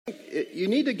you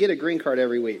need to get a green card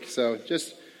every week. So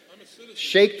just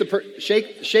shake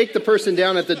the person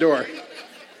down at the door.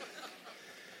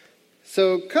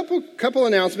 So couple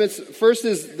announcements. First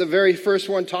is the very first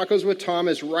one, Tacos with Tom,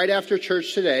 is right after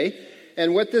church today.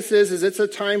 And what this is it's a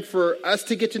time for us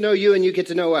to get to know you and you get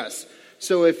to know us.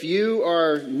 So if you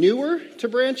are newer to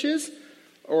Branches,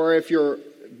 or if you're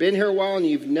been here a while and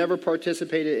you've never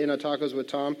participated in a Tacos with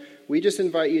Tom, we just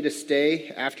invite you to stay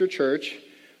after church.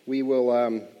 We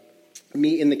will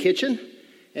meet in the kitchen,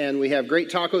 and we have great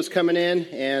tacos coming in,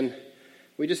 and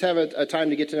we just have a time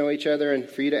to get to know each other and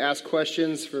for you to ask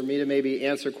questions, for me to maybe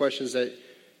answer questions that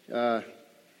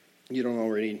you don't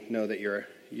already know that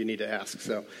you need to ask.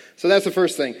 So that's the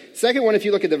first thing. Second one, if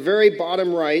you look at the very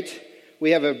bottom right,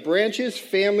 we have a Branches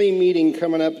family meeting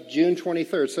coming up June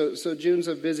 23rd. So June's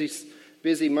a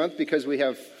busy month because we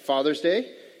have Father's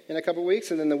Day in a couple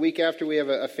weeks, and then the week after we have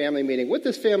a family meeting. What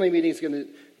this family meeting is going to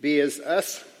be is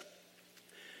us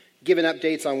giving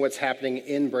updates on what's happening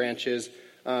in Branches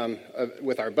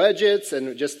with our budgets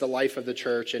and just the life of the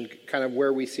church and kind of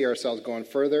where we see ourselves going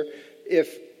further.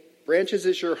 If Branches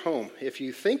is your home, if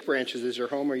you think Branches is your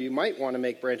home, or you might want to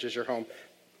make Branches your home,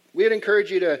 we would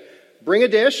encourage you to bring a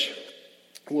dish.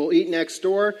 We'll eat next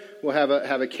door. We'll have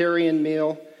a carry-in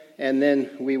meal. And then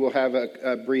we will have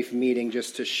a brief meeting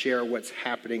just to share what's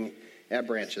happening at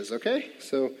Branches, okay?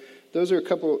 So those are a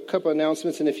couple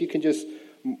announcements, and if you can just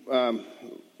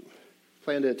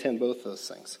plan to attend both those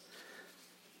things.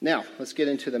 Now, let's get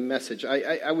into the message.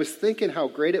 I was thinking how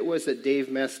great it was that Dave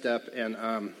messed up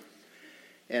and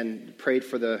prayed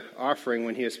for the offering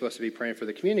when he was supposed to be praying for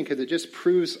the communion, because it just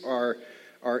proves our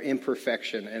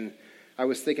imperfection. And I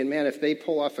was thinking, man, if they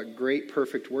pull off a great,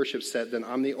 perfect worship set, then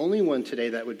I'm the only one today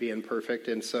that would be imperfect.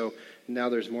 And so now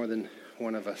there's more than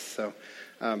one of us. So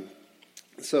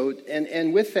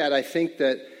with that, I think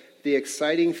that the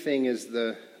exciting thing is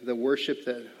the worship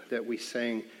that we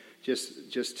sang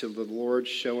just to the Lord,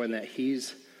 showing that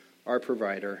He's our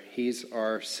provider, He's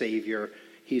our Savior,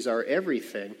 He's our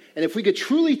everything. And if we could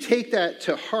truly take that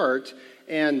to heart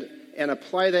and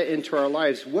apply that into our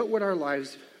lives, what would our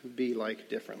lives be like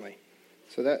differently?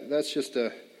 So that's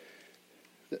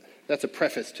a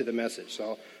preface to the message.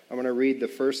 So I'm going to read the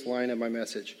first line of my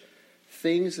message.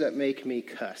 Things that make me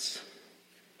cuss.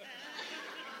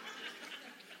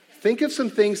 Think of some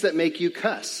things that make you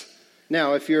cuss.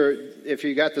 Now, if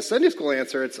you got the Sunday school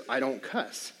answer, it's I don't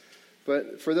cuss.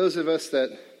 But for those of us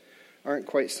that aren't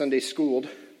quite Sunday schooled,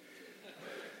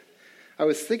 I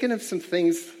was thinking of some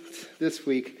things this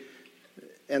week,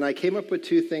 and I came up with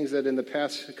two things that in the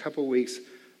past couple weeks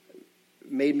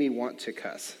made me want to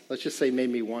cuss. Let's just say made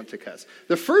me want to cuss.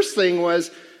 The first thing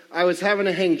was I was having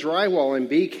to hang drywall in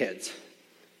B-Kids.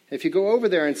 If you go over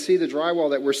there and see the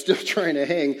drywall that we're still trying to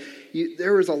hang,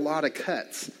 there was a lot of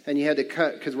cuts. And you had to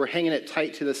cut because we're hanging it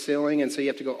tight to the ceiling, and so you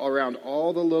have to go around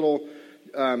all the little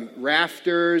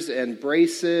rafters and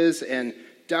braces and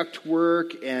duct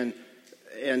work and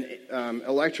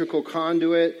electrical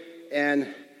conduit.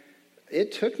 And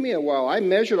it took me a while. I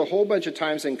measured a whole bunch of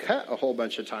times and cut a whole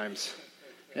bunch of times.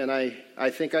 And I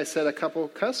think I said a couple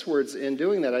cuss words in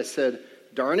doing that. I said,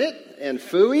 darn it, and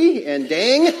phooey, and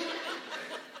dang.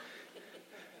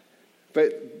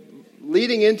 But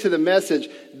leading into the message,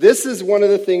 this is one of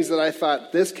the things that I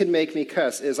thought this could make me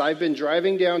cuss, is I've been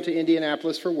driving down to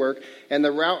Indianapolis for work, and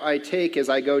the route I take is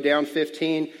I go down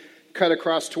 15, cut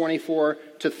across 24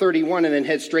 to 31, and then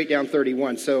head straight down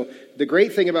 31. So the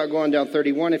great thing about going down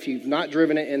 31, if you've not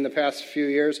driven it in the past few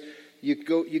years,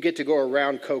 you get to go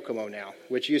around Kokomo now,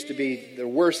 which used to be the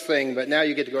worst thing, but now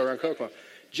you get to go around Kokomo.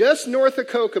 Just north of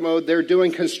Kokomo, they're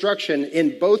doing construction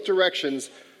in both directions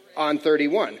on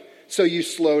 31. So you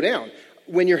slow down.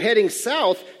 When you're heading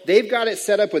south, they've got it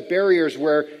set up with barriers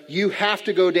where you have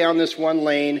to go down this one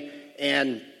lane,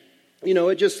 and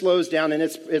it just slows down and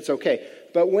it's okay.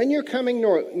 But when you're coming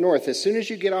north, as soon as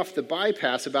you get off the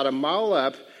bypass, about a mile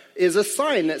up, is a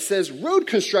sign that says road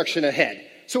construction ahead.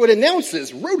 So it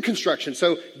announces road construction,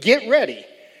 so get ready.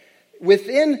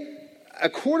 Within a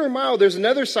quarter mile, there's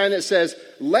another sign that says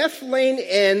left lane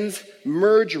ends,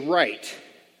 merge right.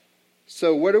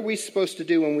 So what are we supposed to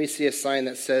do when we see a sign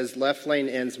that says left lane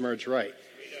ends, merge right?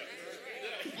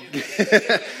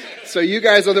 So you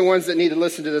guys are the ones that need to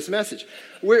listen to this message.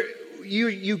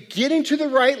 You get into the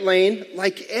right lane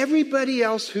like everybody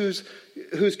else who's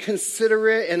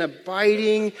considerate and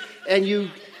abiding, and you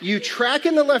track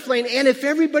in the left lane, and if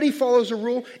everybody follows a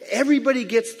rule, everybody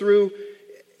gets through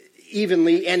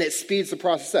evenly, and it speeds the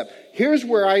process up. Here's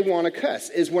where I want to cuss,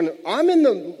 is when I'm in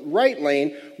the right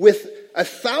lane with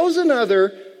 1,000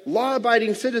 other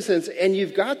law-abiding citizens, and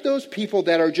you've got those people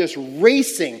that are just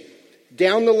racing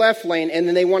down the left lane, and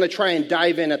then they want to try and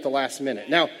dive in at the last minute.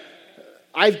 Now,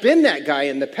 I've been that guy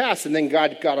in the past, and then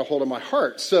God got a hold of my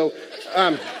heart. So,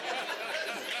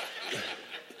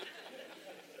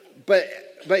 but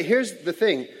here's the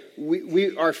thing.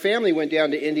 Our family went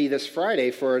down to Indy this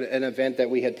Friday for an event that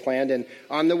we had planned, and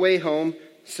on the way home,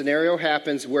 scenario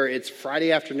happens where it's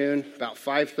Friday afternoon, about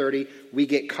 5:30, we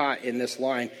get caught in this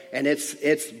line, and it's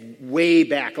way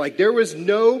back. Like, there was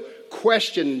no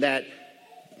question that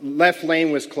left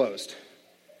lane was closed,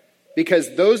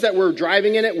 because those that were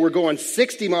driving in it were going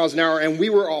 60 miles an hour, and we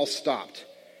were all stopped.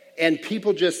 And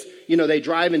people just, they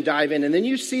drive and dive in. And then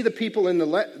you see the people in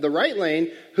the right lane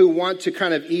who want to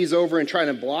kind of ease over and try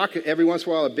to block. Every once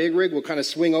in a while, a big rig will kind of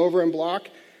swing over and block.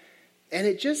 And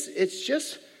it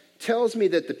just tells me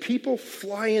that the people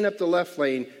flying up the left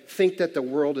lane think that the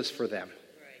world is for them.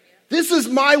 This is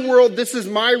my world. This is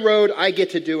my road. I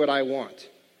get to do what I want.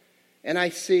 And I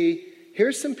see,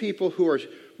 here's some people who are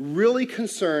really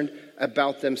concerned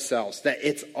about themselves, that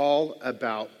it's all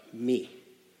about me.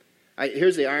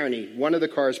 Here's the irony. One of the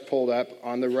cars pulled up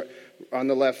on the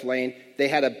left lane. They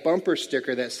had a bumper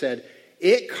sticker that said,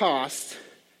 "It costs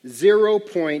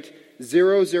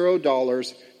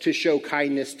 $0.00 to show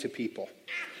kindness to people."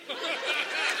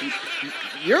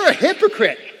 You're a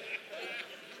hypocrite.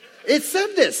 It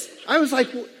said this. I was like,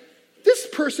 this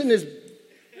person is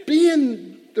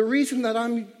being the reason that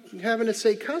I'm having to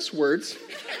say cuss words.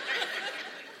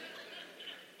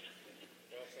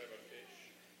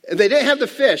 They didn't have the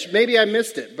fish. Maybe I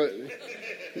missed it, but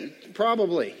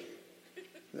probably.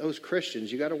 Those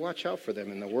Christians, you got to watch out for them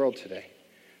in the world today.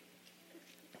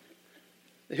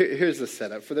 Here's the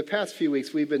setup. For the past few weeks,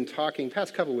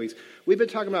 past couple weeks, we've been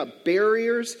talking about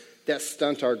barriers that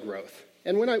stunt our growth.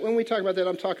 And when we talk about that,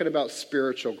 I'm talking about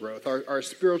spiritual growth, our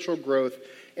spiritual growth.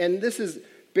 And this is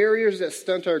barriers that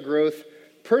stunt our growth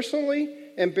personally,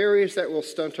 and barriers that will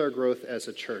stunt our growth as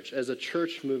a church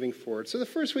moving forward. So the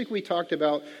first week we talked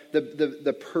about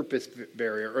the purpose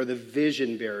barrier, or the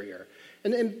vision barrier.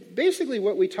 And basically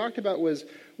what we talked about was,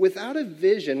 without a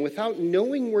vision, without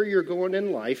knowing where you're going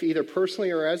in life, either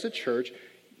personally or as a church,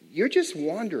 you're just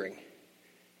wandering.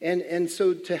 And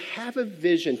so to have a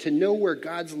vision, to know where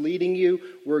God's leading you,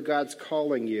 where God's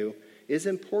calling you, is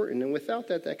important. And without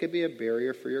that, that could be a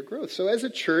barrier for your growth. So as a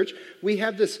church, we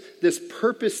have this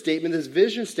purpose statement, this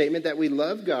vision statement, that we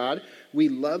love God, we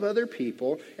love other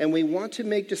people, and we want to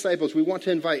make disciples. We want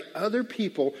to invite other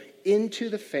people into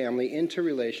the family, into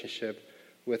relationship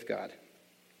with God.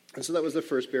 And so that was the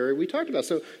first barrier we talked about.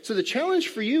 So the challenge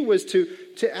for you was to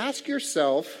ask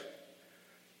yourself,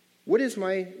 what is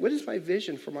my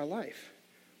vision for my life?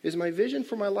 Is my vision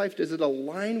for my life, does it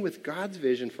align with God's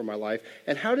vision for my life?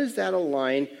 And how does that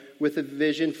align with the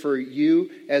vision for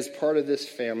you as part of this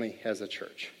family as a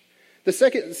church? The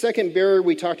second barrier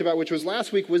we talked about, which was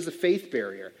last week, was the faith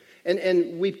barrier.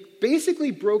 And we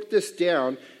basically broke this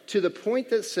down to the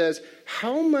point that says,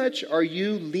 how much are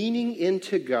you leaning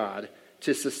into God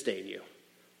to sustain you?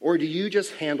 Or do you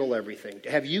just handle everything?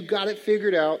 Have you got it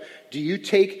figured out? Do you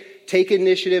take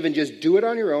initiative and just do it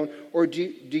on your own? Or do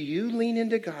you lean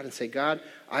into God and say, God,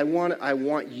 I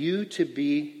want you to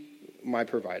be my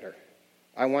provider.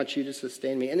 I want you to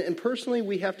sustain me. And personally,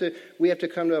 we have to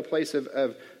come to a place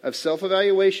of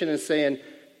self-evaluation and saying,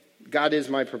 God is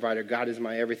my provider. God is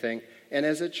my everything. And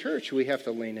as a church, we have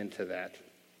to lean into that.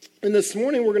 And this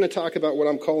morning, we're going to talk about what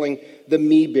I'm calling the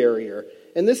me barrier.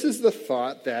 And this is the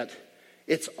thought that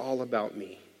it's all about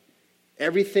me.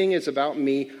 Everything is about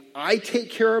me. I take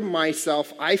care of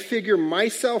myself. I figure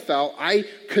myself out. I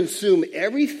consume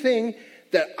everything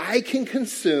that I can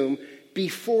consume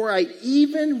before I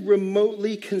even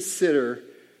remotely consider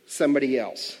somebody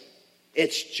else.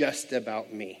 It's just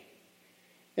about me.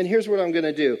 And here's what I'm going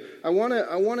to do. I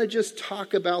want to just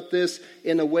talk about this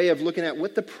in a way of looking at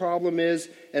what the problem is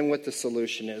and what the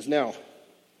solution is. Now,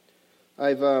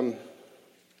 I've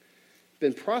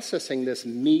been processing this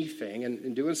me thing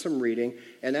and doing some reading,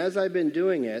 and as I've been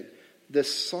doing it,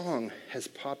 this song has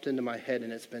popped into my head,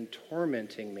 and it's been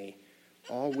tormenting me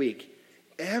all week.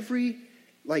 Every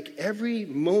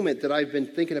moment that I've been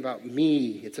thinking about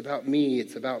me, it's about me,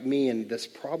 and this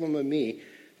problem of me,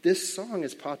 this song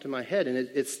has popped in my head, and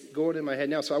it's going in my head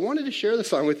now. So I wanted to share the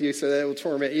song with you so that it will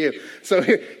torment you. So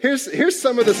here's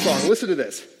some of the song. Listen to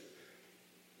this.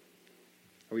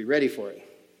 Are we ready for it?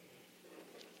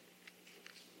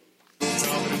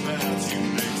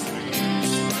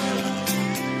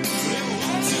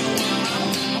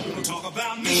 Talk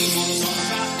about me, talk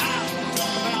about I,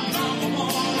 talk about number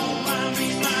one, don't mind me,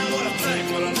 mind what I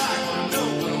think, what I like, what I know,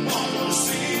 what I want, what I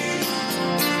see.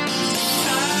 I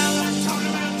like talking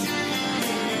about you,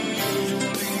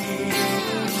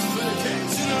 but it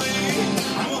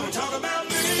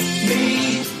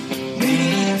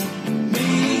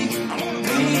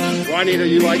Juanita,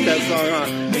 you like that song, huh?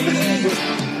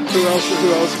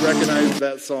 Who else recognized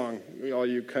that song? All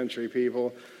you country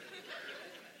people.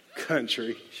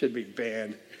 Country should be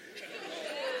banned.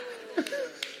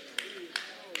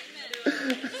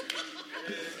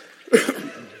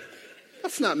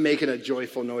 That's not making a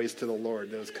joyful noise to the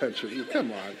Lord, those country.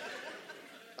 Come on.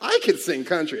 I can sing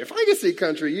country. If I can sing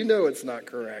country, you know it's not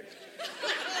correct.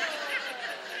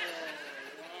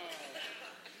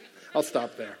 I'll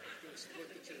stop there.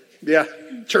 Yeah,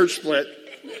 church split.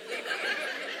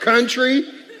 Country,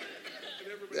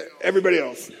 everybody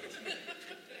else.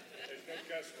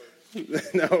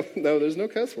 No, there's no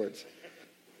cuss words.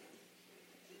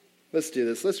 Let's do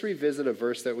this. Let's revisit a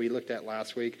verse that we looked at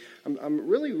last week. I'm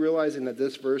really realizing that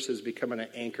this verse is becoming an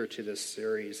anchor to this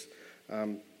series.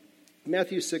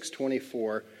 Matthew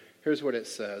 6:24. Here's what it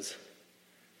says.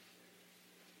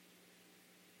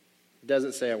 It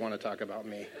doesn't say I want to talk about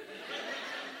me.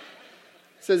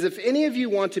 It says, if any of you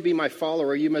want to be my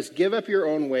follower, you must give up your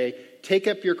own way, take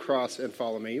up your cross, and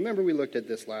follow me. You remember we looked at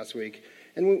this last week.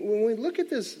 And when we look at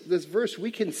this verse, we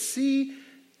can see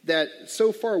that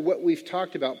so far what we've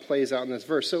talked about plays out in this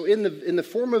verse. So in the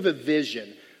form of a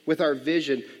vision, with our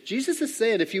vision, Jesus is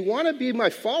saying, if you want to be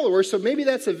my follower, so maybe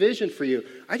that's a vision for you.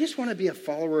 I just want to be a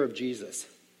follower of Jesus.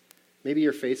 Maybe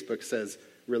your Facebook says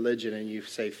religion and you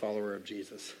say follower of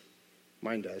Jesus.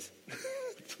 Mine does.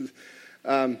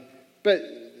 But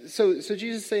so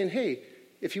Jesus is saying, hey,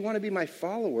 if you want to be my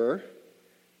follower,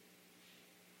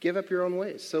 give up your own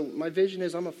ways. So my vision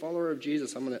is I'm a follower of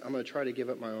Jesus. I'm going to try to give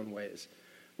up my own ways.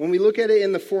 When we look at it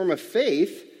in the form of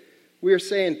faith, we are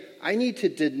saying I need to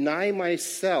deny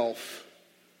myself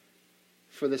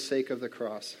for the sake of the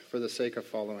cross, for the sake of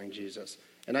following Jesus.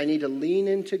 And I need to lean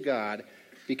into God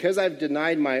because I've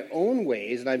denied my own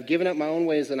ways and I've given up my own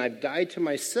ways and I've died to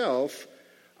myself.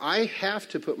 I have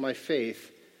to put my faith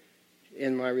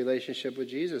in my relationship with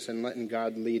Jesus and letting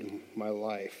God lead my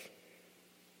life.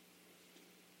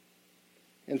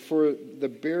 And for the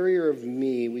barrier of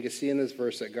me, we can see in this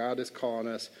verse that God is calling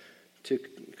us to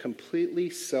completely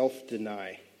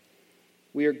self-deny.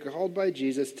 We are called by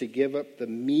Jesus to give up the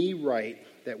me right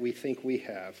that we think we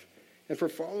have. And for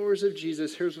followers of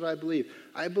Jesus, here's what I believe.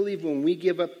 I believe when we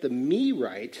give up the me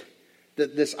right,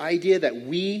 that this idea that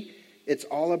it's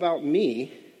all about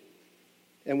me,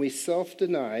 and we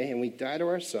self-deny and we die to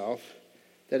ourselves,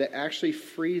 that it actually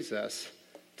frees us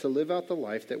to live out the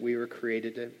life that we were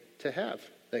created to have,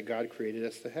 that God created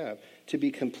us to have, to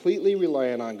be completely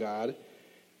reliant on God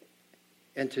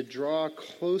and to draw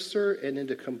closer and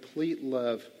into complete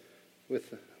love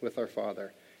with our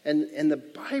Father. And the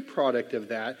byproduct of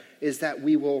that is that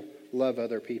we will love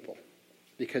other people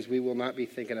because we will not be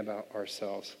thinking about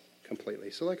ourselves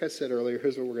completely. So like I said earlier,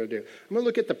 here's what we're going to do. I'm going to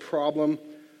look at the problem,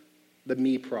 the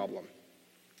me problem.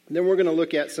 And then we're going to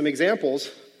look at some examples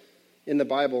in the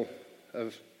Bible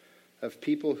of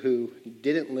people who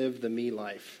didn't live the me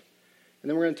life. And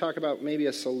then we're going to talk about maybe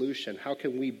a solution. How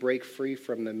can we break free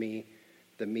from the me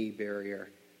barrier?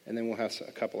 And then we'll have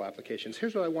a couple applications.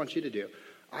 Here's what I want you to do.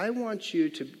 I want you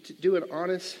to do an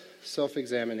honest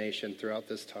self-examination throughout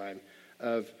this time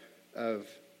of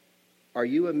are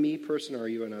you a me person or are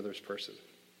you an others person?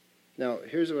 Now,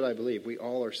 here's what I believe. We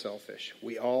all are selfish.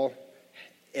 We all,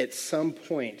 at some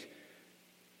point,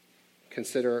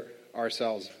 consider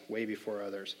ourselves way before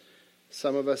others.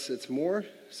 Some of us, it's more.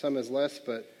 Some is less.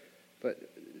 But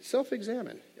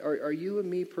self-examine. Are you a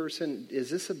me person? Is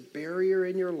this a barrier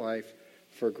in your life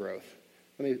for growth?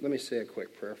 Let me say a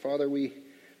quick prayer. Father, we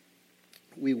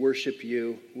worship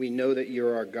you. We know that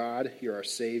you're our God. You're our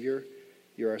Savior.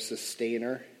 You're our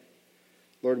sustainer.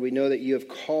 Lord, we know that you have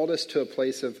called us to a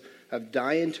place of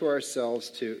dying to ourselves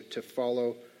to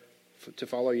follow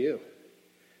you.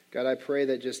 God, I pray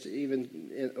that just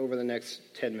even over the next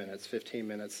 10 minutes, 15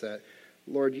 minutes, that,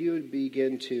 Lord, you would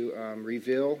begin to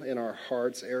reveal in our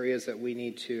hearts areas that we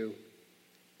need to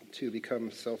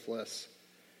become selfless,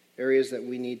 areas that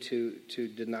we need to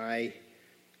deny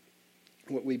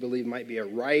what we believe might be a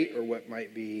right or what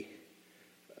might be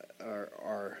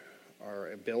our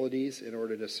abilities in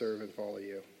order to serve and follow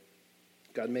you.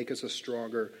 God, make us a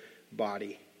stronger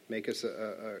body. Make us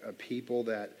a people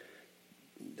that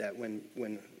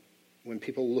when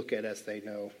people look at us, they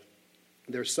know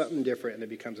there's something different and it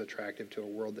becomes attractive to a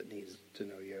world that needs to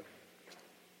know you.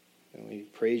 And we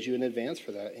praise you in advance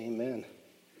for that. Amen.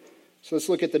 So let's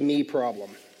look at the me problem.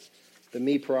 The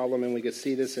me problem, and we can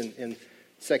see this in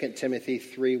 2 Timothy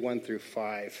 3, 1 through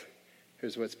 5.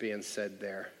 Here's what's being said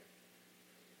there.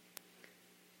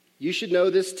 You should know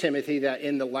this, Timothy, that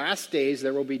in the last days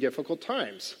there will be difficult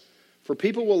times. For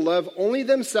people will love only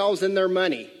themselves and their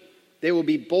money. They will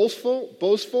be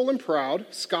boastful and proud,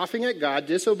 scoffing at God,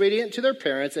 disobedient to their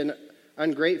parents, and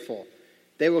ungrateful.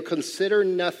 They will consider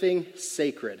nothing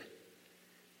sacred.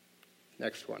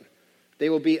 Next one. They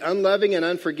will be unloving and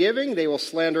unforgiving. They will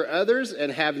slander others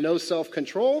and have no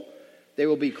self-control. They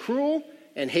will be cruel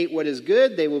and hate what is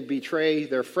good. They will betray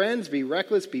their friends, be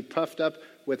reckless, be puffed up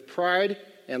with pride,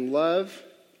 and love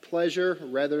pleasure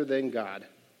rather than God.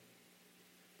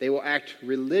 They will act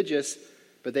religious,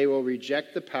 but they will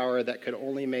reject the power that could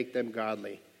only make them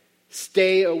godly.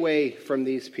 Stay away from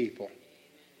these people.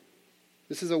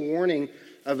 This is a warning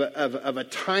of a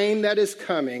time that is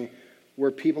coming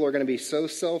where people are going to be so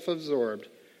self-absorbed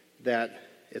that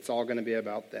it's all going to be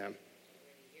about them.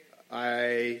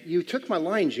 You took my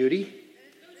line, Judy.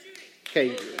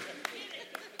 Okay.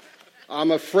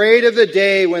 I'm afraid of the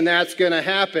day when that's going to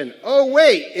happen. Oh,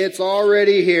 wait, it's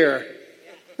already here.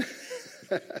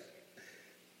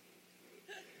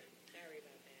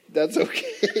 That's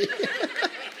okay.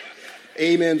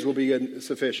 Amens will be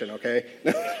sufficient, okay?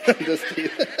 Just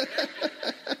kidding.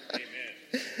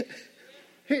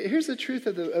 Here's the truth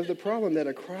of the problem, that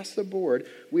across the board,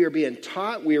 we are being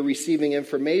taught, we are receiving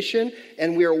information,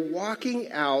 and we are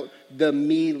walking out the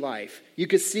me life. You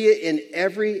can see it in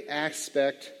every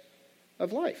aspect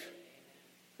of life.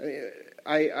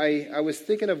 I was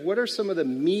thinking of what are some of the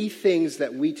me things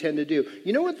that we tend to do.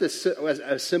 You know what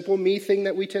a simple me thing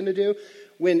that we tend to do?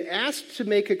 When asked to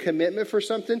make a commitment for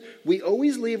something, we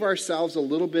always leave ourselves a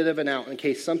little bit of an out in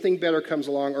case something better comes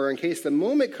along, or in case the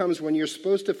moment comes when you're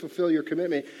supposed to fulfill your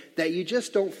commitment that you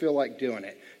just don't feel like doing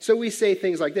it. So we say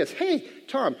things like this: hey,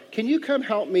 Tom, can you come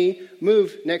help me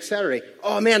move next Saturday?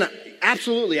 Oh man,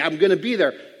 absolutely, I'm going to be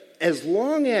there. As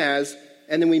long as,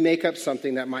 and then we make up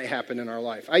something that might happen in our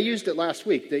life. I used it last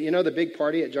week. The big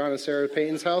party at John and Sarah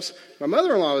Payton's house? My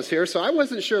mother-in-law was here, so I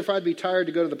wasn't sure if I'd be tired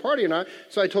to go to the party or not.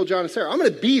 So I told John and Sarah, I'm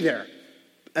going to be there.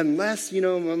 Unless,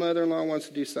 my mother-in-law wants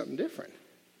to do something different.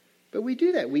 But we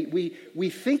do that. We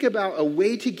think about a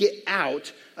way to get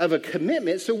out of a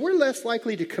commitment, so we're less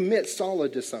likely to commit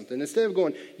solid to something. Instead of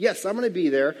going, yes, I'm going to be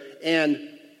there, and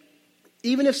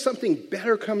even if something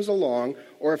better comes along,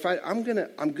 or if I'm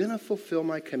gonna fulfill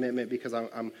my commitment because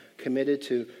I'm committed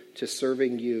to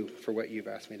serving you for what you've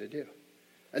asked me to do.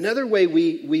 Another way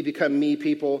we become me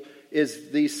people is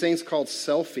these things called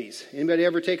selfies. Anybody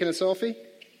ever taken a selfie?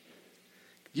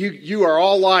 You are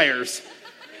all liars.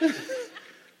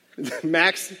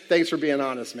 Max, thanks for being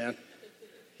honest, man.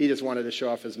 He just wanted to show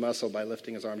off his muscle by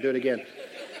lifting his arm. Do it again.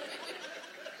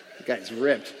 The guy's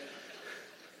ripped.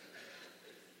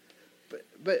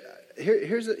 But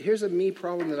here's a me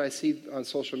problem that I see on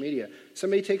social media.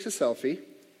 Somebody takes a selfie.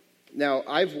 Now,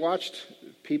 I've watched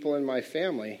people in my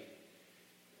family.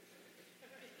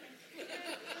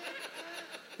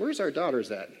 Where's our daughters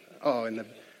at? Oh,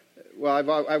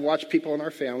 I've watched people in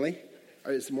our family.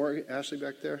 Is more Ashley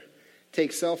back there?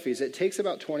 Take selfies. It takes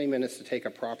about 20 minutes to take a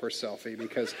proper selfie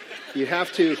because you have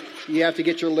to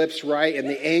get your lips right and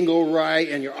the angle right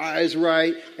and your eyes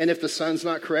right. And if the sun's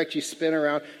not correct, you spin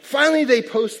around. Finally, they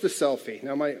post the selfie.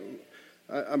 Now,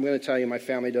 I'm going to tell you, my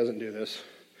family doesn't do this.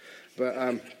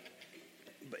 But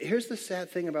here's the sad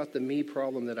thing about the me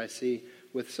problem that I see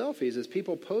with selfies is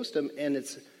people post them, and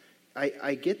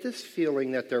I get this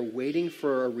feeling that they're waiting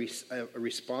for a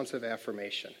responsive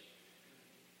affirmation.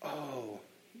 Oh,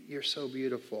 you're so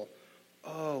beautiful.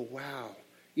 Oh, wow.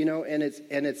 And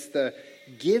it's the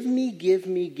give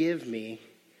me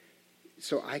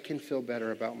so I can feel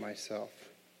better about myself.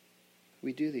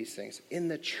 We do these things. In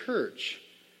the church,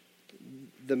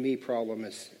 the me problem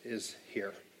is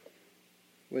here.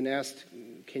 When asked,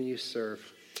 can you serve?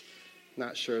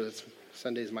 Not sure,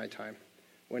 Sunday's my time.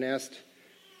 When asked,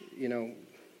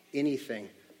 anything,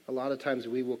 a lot of times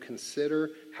we will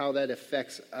consider how that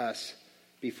affects us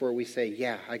before we say,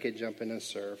 yeah, I could jump in and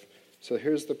serve. So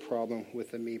here's the problem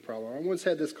with the me problem. I once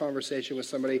had this conversation with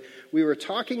somebody. We were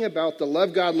talking about the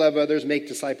love God, love others, make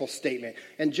disciples statement.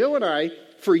 And Joe and I,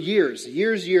 for years,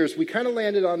 we kind of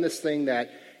landed on this thing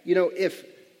that,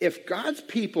 if God's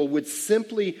people would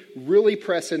simply really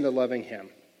press into loving him,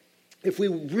 if we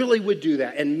really would do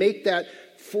that and make that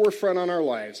forefront on our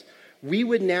lives, we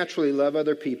would naturally love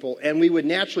other people, and we would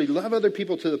naturally love other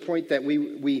people to the point that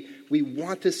we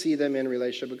want to see them in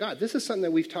relationship with God. This is something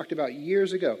that we've talked about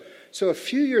years ago. So a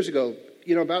few years ago,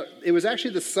 it was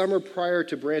actually the summer prior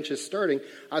to Branches starting,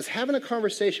 I was having a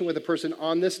conversation with a person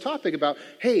on this topic about,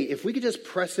 hey, if we could just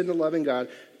press into loving God,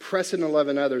 press into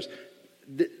loving others,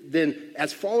 then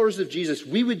as followers of Jesus,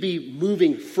 we would be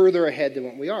moving further ahead than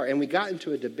what we are. And we got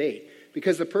into a debate.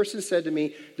 Because the person said to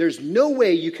me, there's no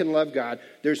way you can love God,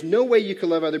 there's no way you can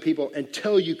love other people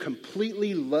until you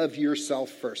completely love yourself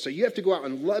first. So you have to go out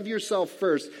and love yourself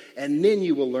first, and then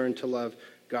you will learn to love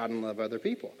God and love other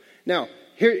people. Now,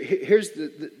 here's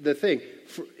the thing.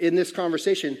 In this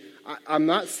conversation, I'm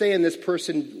not saying this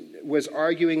person was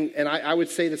arguing, and I would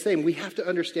say the same. We have to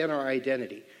understand our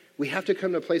identity. We have to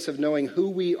come to a place of knowing who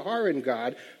we are in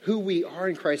God, who we are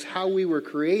in Christ, how we were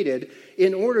created,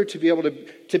 in order to be able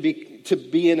to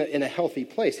be in a healthy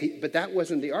place. But that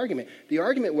wasn't the argument. The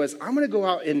argument was, I'm going to go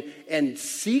out and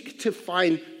seek to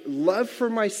find love for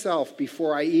myself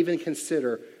before I even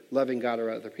consider loving God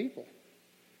or other people.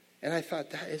 And I thought,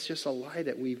 that is just a lie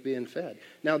that we've been fed.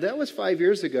 Now, that was 5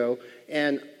 years ago,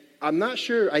 and I'm not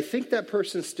sure. I think that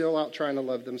person's still out trying to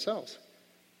love themselves,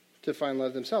 to find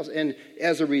love themselves. And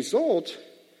as a result,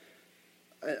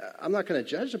 I'm not going to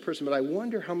judge the person, but I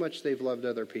wonder how much they've loved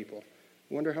other people.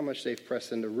 I wonder how much they've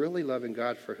pressed into really loving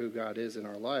God for who God is in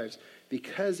our lives.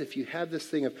 Because if you have this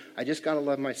thing of, I just got to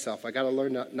love myself, I got to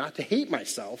learn not to hate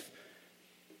myself.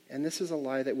 And this is a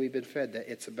lie that we've been fed,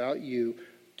 that it's about you.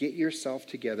 Get yourself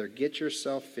together, get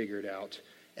yourself figured out,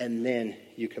 and then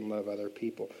you can love other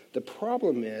people. The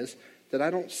problem is that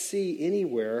I don't see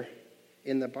anywhere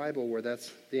in the Bible where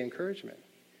that's the encouragement.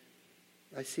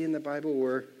 I see in the Bible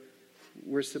where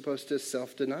we're supposed to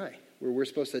self-deny, where we're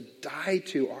supposed to die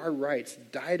to our rights,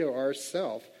 die to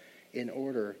ourself in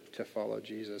order to follow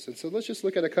Jesus. And so let's just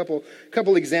look at a couple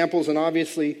examples, and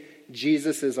obviously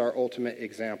Jesus is our ultimate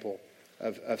example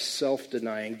of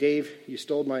self-denying. Dave, you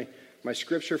stole my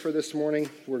scripture for this morning.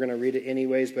 We're going to read it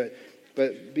anyways, but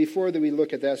before we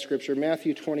look at that scripture,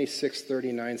 Matthew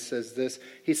 26:39 says this.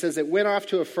 He says, it went off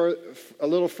to a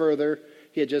little further.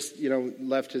 He had just,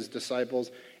 left his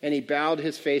disciples, and he bowed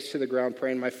his face to the ground,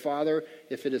 praying, my Father,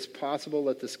 if it is possible,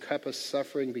 let this cup of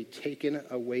suffering be taken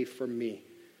away from me.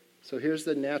 So here's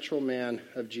the natural man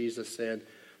of Jesus saying,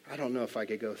 I don't know if I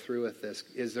could go through with this.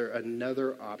 Is there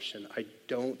another option? I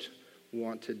don't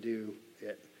want to do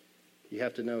it. You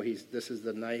have to know this is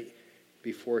the night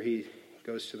before he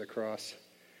goes to the cross.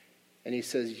 And he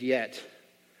says, yet,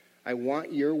 I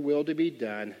want your will to be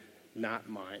done, not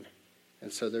mine.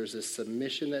 And so there's this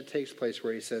submission that takes place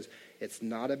where he says, it's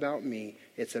not about me,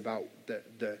 it's about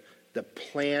the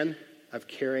plan of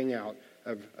carrying out,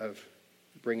 of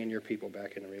bringing your people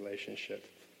back in a relationship.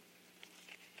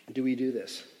 Do we do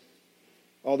this?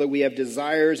 Although we have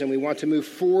desires and we want to move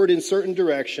forward in certain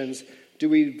directions, do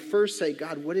we first say,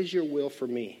 God, what is your will for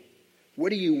me? What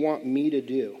do you want me to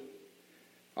do?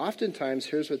 Oftentimes,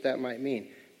 here's what that might mean.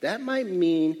 That might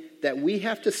mean that we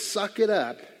have to suck it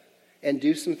up and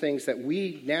do some things that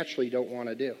we naturally don't want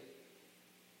to do.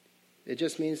 It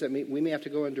just means that we may have to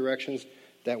go in directions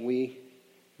that we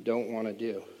don't want to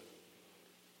do.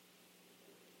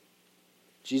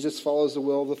 Jesus follows the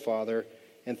will of the Father,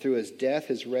 and through his death,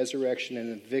 his resurrection,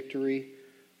 and the victory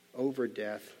over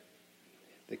death,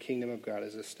 the kingdom of God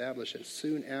is established. And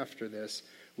soon after this,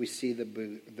 we see the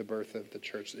birth of the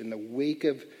church. In the wake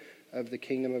of the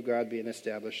kingdom of God being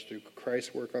established through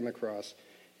Christ's work on the cross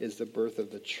is the birth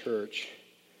of the church.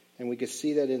 And we can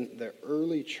see that in the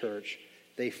early church,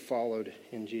 they followed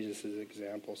in Jesus'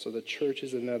 example. So the church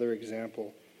is another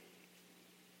example.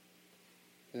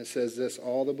 And it says this,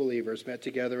 all the believers met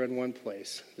together in one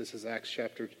place. This is Acts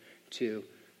chapter 2.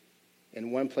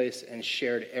 In one place and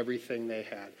shared everything they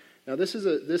had. Now,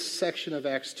 this section of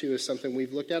Acts 2 is something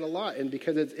we've looked at a lot, and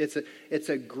because it's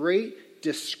a great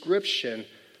description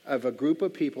of a group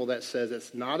of people that says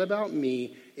it's not about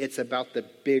me, it's about the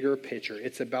bigger picture.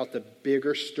 It's about the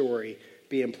bigger story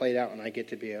being played out, and I get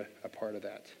to be a part of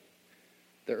that.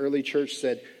 The early church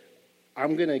said,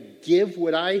 I'm going to give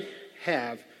what I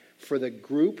have for the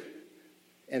group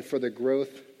and for the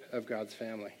growth of God's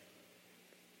family.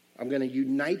 I'm going to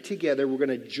unite together, we're going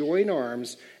to join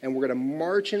arms, and we're going to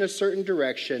march in a certain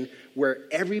direction where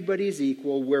everybody's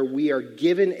equal, where we are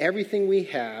given everything we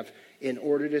have in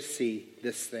order to see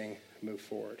this thing move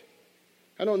forward.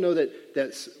 I don't know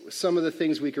that some of the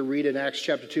things we could read in Acts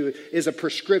chapter 2 is a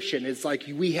prescription. It's like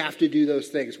we have to do those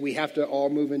things. We have to all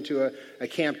move into a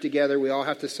camp together. We all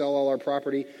have to sell all our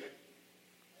property.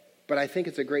 But I think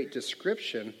it's a great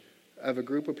description of a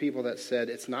group of people that said,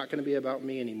 it's not going to be about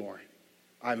me anymore.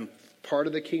 I'm part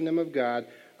of the kingdom of God.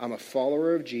 I'm a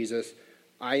follower of Jesus.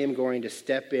 I am going to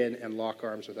step in and lock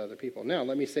arms with other people. Now,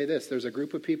 let me say this. There's a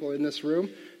group of people in this room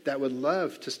that would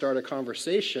love to start a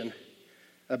conversation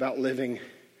about living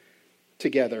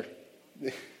together.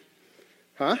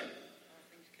 Huh?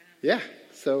 Yeah.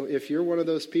 So if you're one of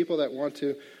those people that want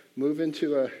to move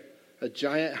into a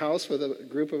giant house with a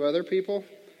group of other people,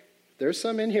 there's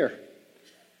some in here.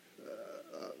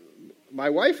 My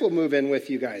wife will move in with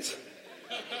you guys.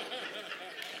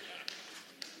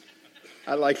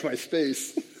 I like my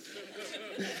space.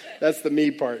 That's the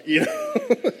me part, you know.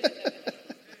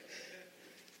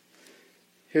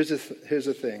 Here's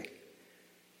the thing.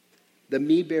 The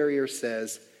me barrier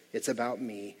says, it's about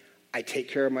me. I take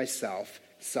care of myself.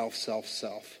 Self, self,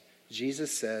 self.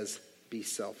 Jesus says, be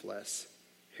selfless.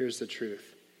 Here's the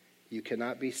truth. You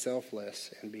cannot be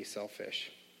selfless and be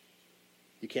selfish.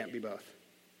 You can't be both.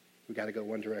 We've got to go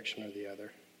one direction or the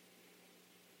other.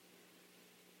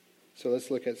 So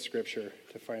let's look at Scripture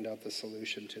to find out the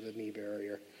solution to the me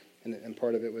barrier. And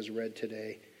part of it was read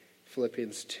today.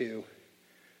 Philippians 2.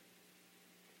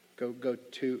 Go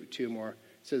two more.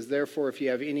 It says, therefore, if you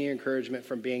have any encouragement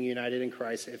from being united in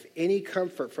Christ, if any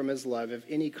comfort from his love, if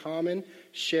any common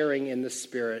sharing in the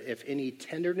Spirit, if any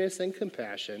tenderness and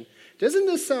compassion. Doesn't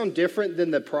this sound different than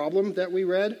the problem that we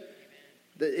read?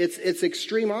 It's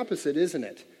extreme opposite, isn't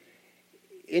it?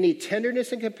 Any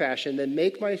tenderness and compassion, then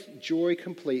make my joy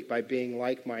complete by being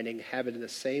like-minded, having the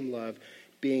same love,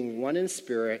 being one in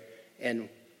spirit and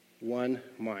one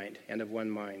mind, and of one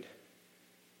mind.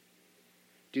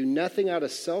 Do nothing out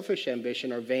of selfish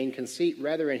ambition or vain conceit.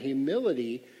 Rather, in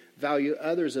humility, value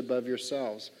others above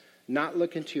yourselves, not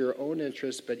looking to your own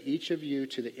interest, but each of you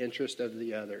to the interest of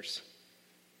the others.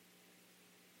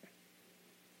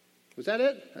 Was that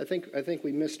it? I think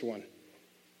we missed one.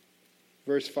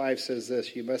 Verse 5 says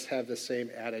this, you must have the same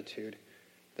attitude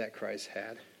that Christ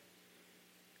had.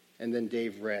 And then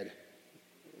Dave read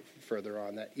further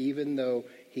on that even though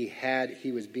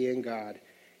he was being God,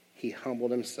 he humbled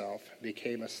himself,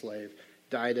 became a slave,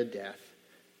 died a death,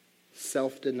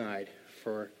 self-denied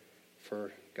for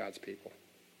God's people.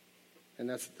 And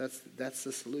that's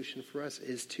the solution for us,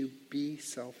 is to be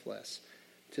selfless,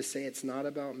 to say it's not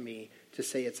about me, to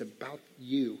say it's about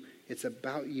you. It's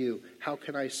about you. How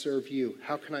can I serve you?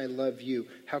 How can I love you?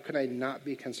 How can I not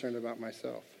be concerned about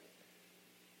myself?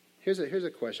 Here's a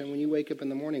question. When you wake up in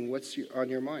the morning, what's on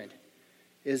your mind?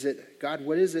 Is it, God,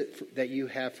 what is it that you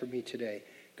have for me today?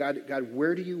 God,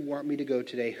 where do you want me to go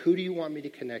today? Who do you want me to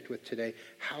connect with today?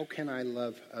 How can I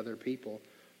love other people?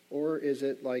 Or is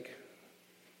it like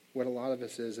what a lot of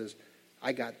us is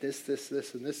I got this,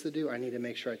 and this to do. I need to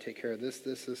make sure I take care of this,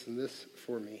 and this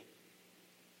for me.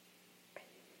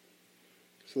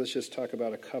 So let's just talk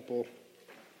about a couple.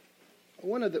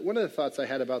 One of the thoughts I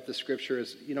had about the scripture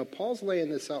is, Paul's laying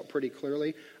this out pretty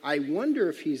clearly. I wonder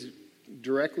if he's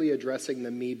directly addressing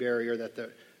the me barrier that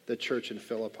the church in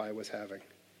Philippi was having.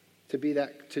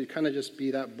 To kind of just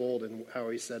be that bold in how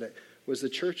he said it. Was the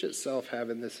church itself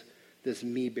having this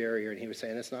me barrier? And he was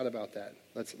saying, it's not about that.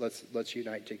 Let's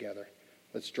unite together.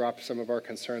 Let's drop some of our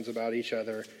concerns about each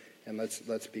other, and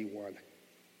let's be one.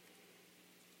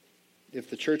 If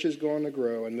the church is going to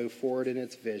grow and move forward in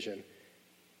its vision,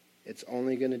 it's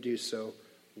only going to do so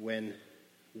when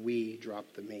we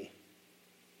drop the me.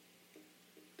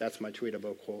 That's my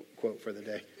tweetable quote for the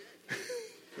day.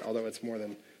 Although it's more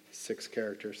than 6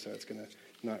 characters, so it's going to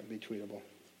not be tweetable.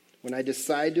 When I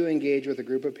decide to engage with a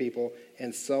group of people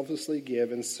and selflessly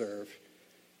give and serve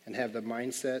and have the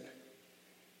mindset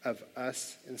of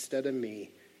us instead of me,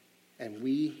 and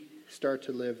we start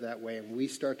to live that way and we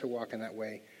start to walk in that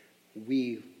way,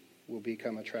 we will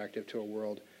become attractive to a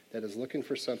world that is looking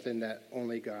for something that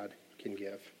only God can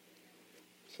give.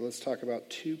 So let's talk about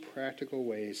 2 practical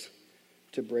ways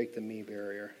to break the me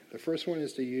barrier. The first one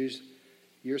is to use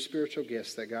your spiritual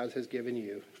gifts that God has given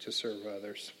you to serve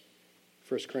others.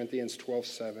 1 Corinthians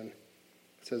 12:7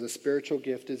 says a spiritual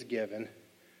gift is given.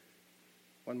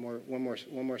 One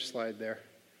more slide there.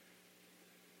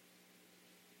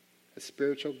 A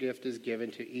spiritual gift is given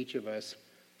to each of us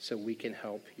so we can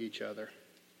help each other.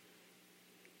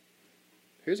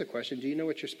 Here's a question. Do you know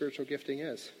what your spiritual gifting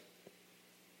is?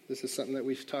 This is something that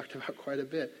we've talked about quite a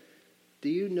bit. Do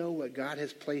you know what God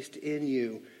has placed in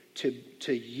you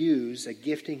to use, a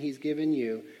gifting he's given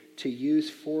you, to use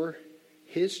for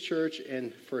his church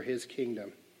and for his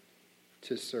kingdom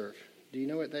to serve? Do you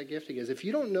know what that gifting is? If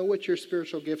you don't know what your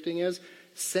spiritual gifting is,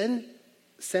 send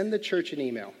the church an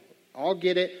email. I'll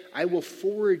get it. I will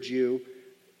forward you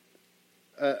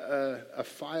a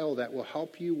file that will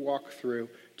help you walk through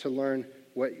to learn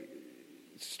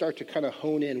start to kind of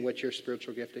hone in what your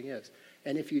spiritual gifting is.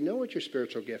 And if you know what your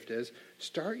spiritual gift is,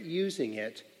 start using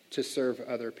it to serve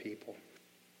other people.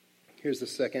 Here's the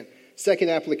second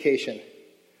application.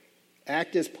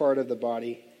 Act as part of the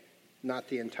body, not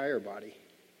the entire body.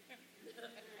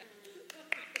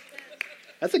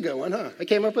 That's a good one, huh? I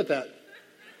came up with that.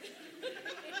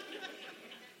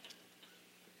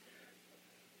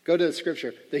 Go to the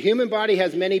scripture. The human body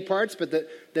has many parts, but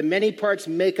the many parts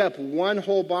make up one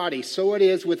whole body. So it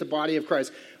is with the body of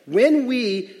Christ. When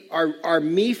we are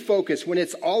me focused, when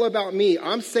it's all about me,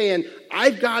 I'm saying,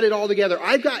 I've got it all together.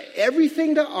 I've got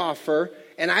everything to offer,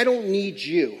 and I don't need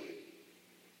you.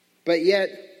 But yet,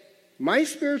 my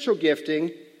spiritual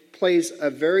gifting plays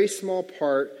a very small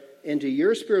part into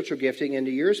your spiritual gifting,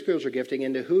 into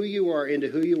who you are, and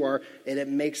it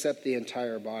makes up the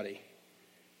entire body.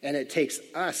 And it takes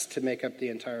us to make up the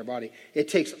entire body. It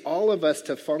takes all of us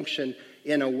to function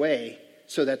in a way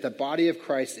so that the body of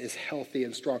Christ is healthy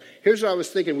and strong. Here's what I was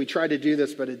thinking. We tried to do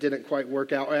this, but it didn't quite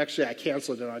work out. Actually, I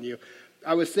canceled it on you.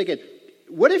 I was thinking,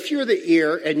 what if you're the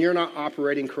ear and you're not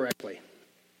operating correctly?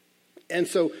 And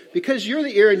so, because you're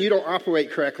the ear and you don't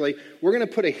operate correctly, we're going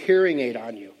to put a hearing aid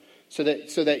on you so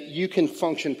that you can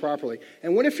function properly.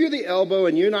 And what if you're the elbow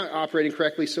and you're not operating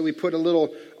correctly, so we put a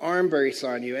little arm brace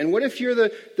on you? And what if you're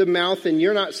the mouth and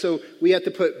you're not, so we have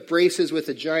to put braces with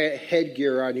a giant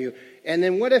headgear on you? And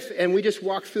then what if, and we just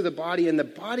walk through the body and the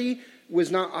body was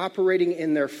not operating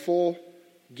in their full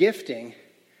gifting?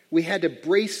 We had to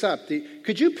brace up.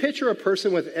 Could you picture a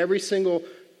person with every single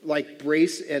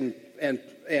brace and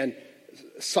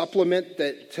supplement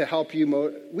that to help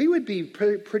you? We would be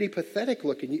pretty pathetic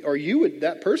looking, or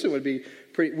that person would be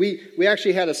pretty. We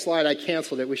actually had a slide. I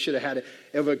canceled it. We should have had it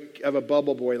of a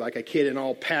bubble boy, like a kid in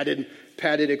all padded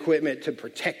equipment to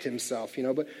protect himself,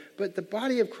 But the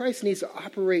body of Christ needs to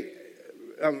operate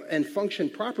and function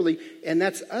properly, and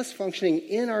that's us functioning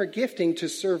in our gifting to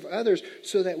serve others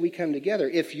so that we come together.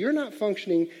 If you're not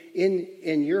functioning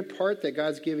in your part that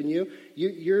God's given you,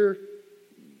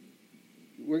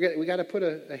 we got to put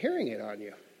a hearing aid on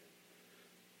you.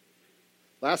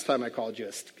 Last time I called you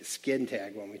a skin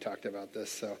tag when we talked about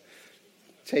this, so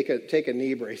take a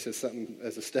knee brace as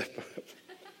a step up.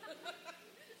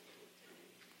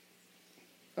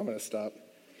 I'm going to stop.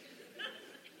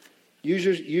 Use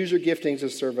your giftings to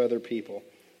serve other people.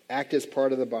 Act as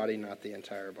part of the body, not the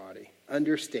entire body.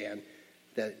 Understand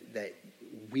that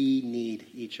we need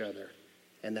each other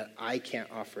and that I can't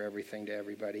offer everything to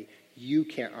everybody. You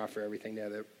can't offer everything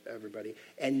to everybody.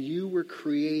 And you were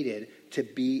created to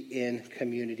be in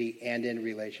community and in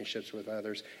relationships with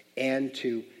others and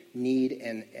to need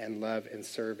and love and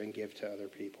serve and give to other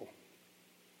people.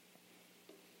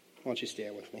 Why don't you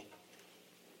stand with me?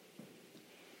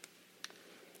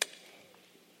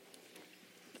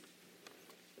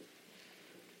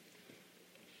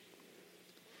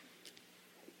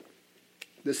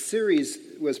 This series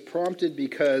was prompted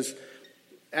because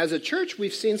as a church,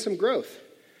 we've seen some growth.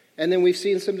 And then we've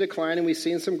seen some decline and we've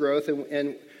seen some growth.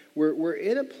 And we're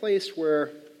in a place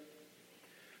where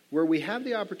we have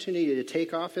the opportunity to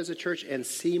take off as a church and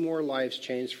see more lives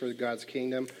changed for God's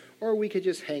kingdom. Or we could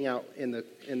just hang out in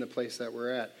the place that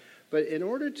we're at. But in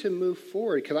order to move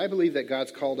forward, because I believe that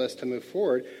God's called us to move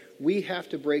forward, we have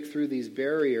to break through these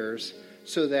barriers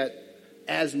so that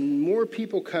as more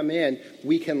people come in,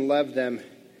 we can love them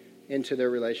into their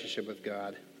relationship with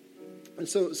God. And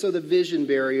so the vision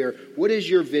barrier, what is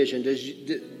your vision?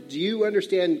 Do you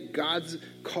understand God's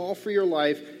call for your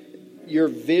life, your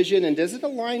vision, and does it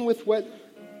align with what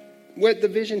the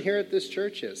vision here at this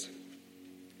church is?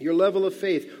 Your level of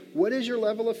faith. What is your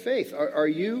level of faith? Are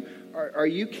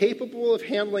you capable of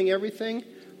handling everything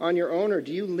on your own, or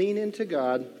do you lean into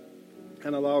God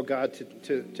and allow God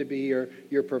to be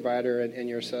your provider and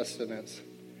your sustenance?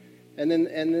 And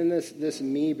then this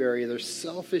me barrier, this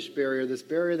selfish barrier, this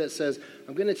barrier that says,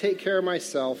 I'm going to take care of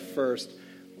myself first.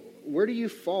 Where do you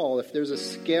fall if there's a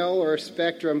scale or a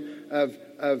spectrum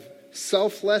of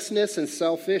selflessness and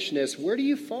selfishness? Where do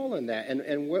you fall in that?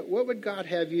 And what would God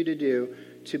have you to do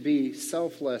to be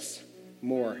selfless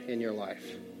more in your life?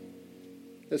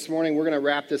 This morning, we're going to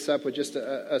wrap this up with just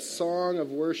a song of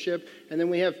worship. And then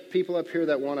we have people up here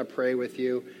that want to pray with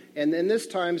you. And then this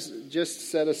time's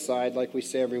just set aside, like we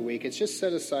say every week. It's just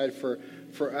set aside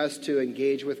for us to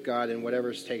engage with God in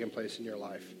whatever's taking place in your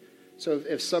life. So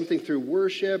if something through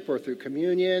worship or through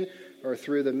communion or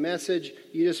through the message,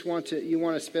 you want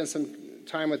to spend some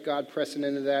time with God pressing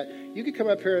into that, you could come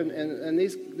up here and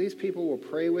these people will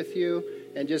pray with you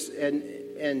and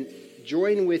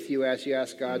join with you as you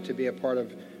ask God to be a part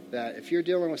of that. If you're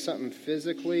dealing with something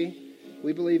physically,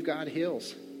 we believe God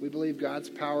heals. We believe God's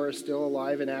power is still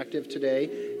alive and active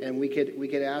today, and we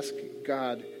could ask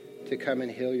God to come and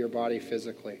heal your body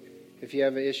physically. If you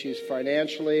have issues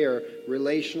financially or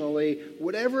relationally,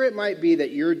 whatever it might be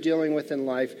that you're dealing with in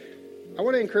life, I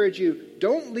want to encourage you,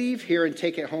 don't leave here and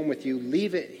take it home with you.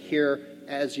 Leave it here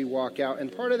as you walk out.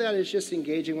 And part of that is just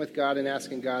engaging with God and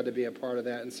asking God to be a part of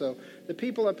that. And so the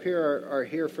people up here are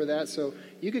here for that. So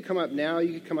you could come up now.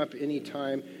 You could come up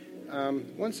anytime.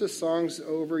 Once the song's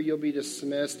over, you'll be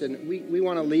dismissed. And we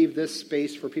want to leave this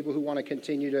space for people who want to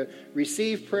continue to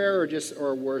receive prayer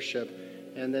or worship.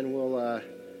 And then we'll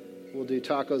do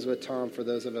tacos with Tom for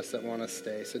those of us that want to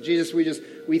stay. So Jesus,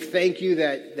 we thank you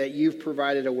that you've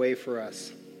provided a way for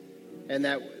us. And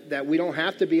that we don't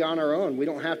have to be on our own. We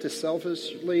don't have to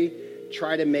selfishly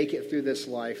try to make it through this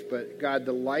life. But God,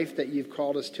 the life that you've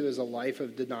called us to is a life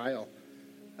of denial,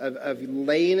 of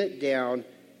laying it down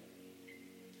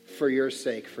for your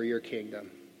sake, for your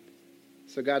kingdom.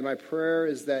 So God, my prayer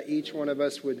is that each one of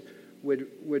us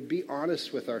would be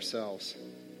honest with ourselves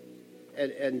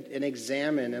and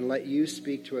examine and let you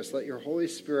speak to us. Let your Holy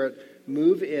Spirit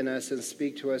move in us and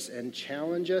speak to us and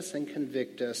challenge us and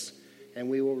convict us. And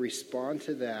we will respond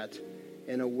to that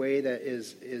in a way that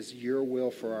is your will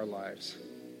for our lives.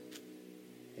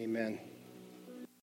 Amen.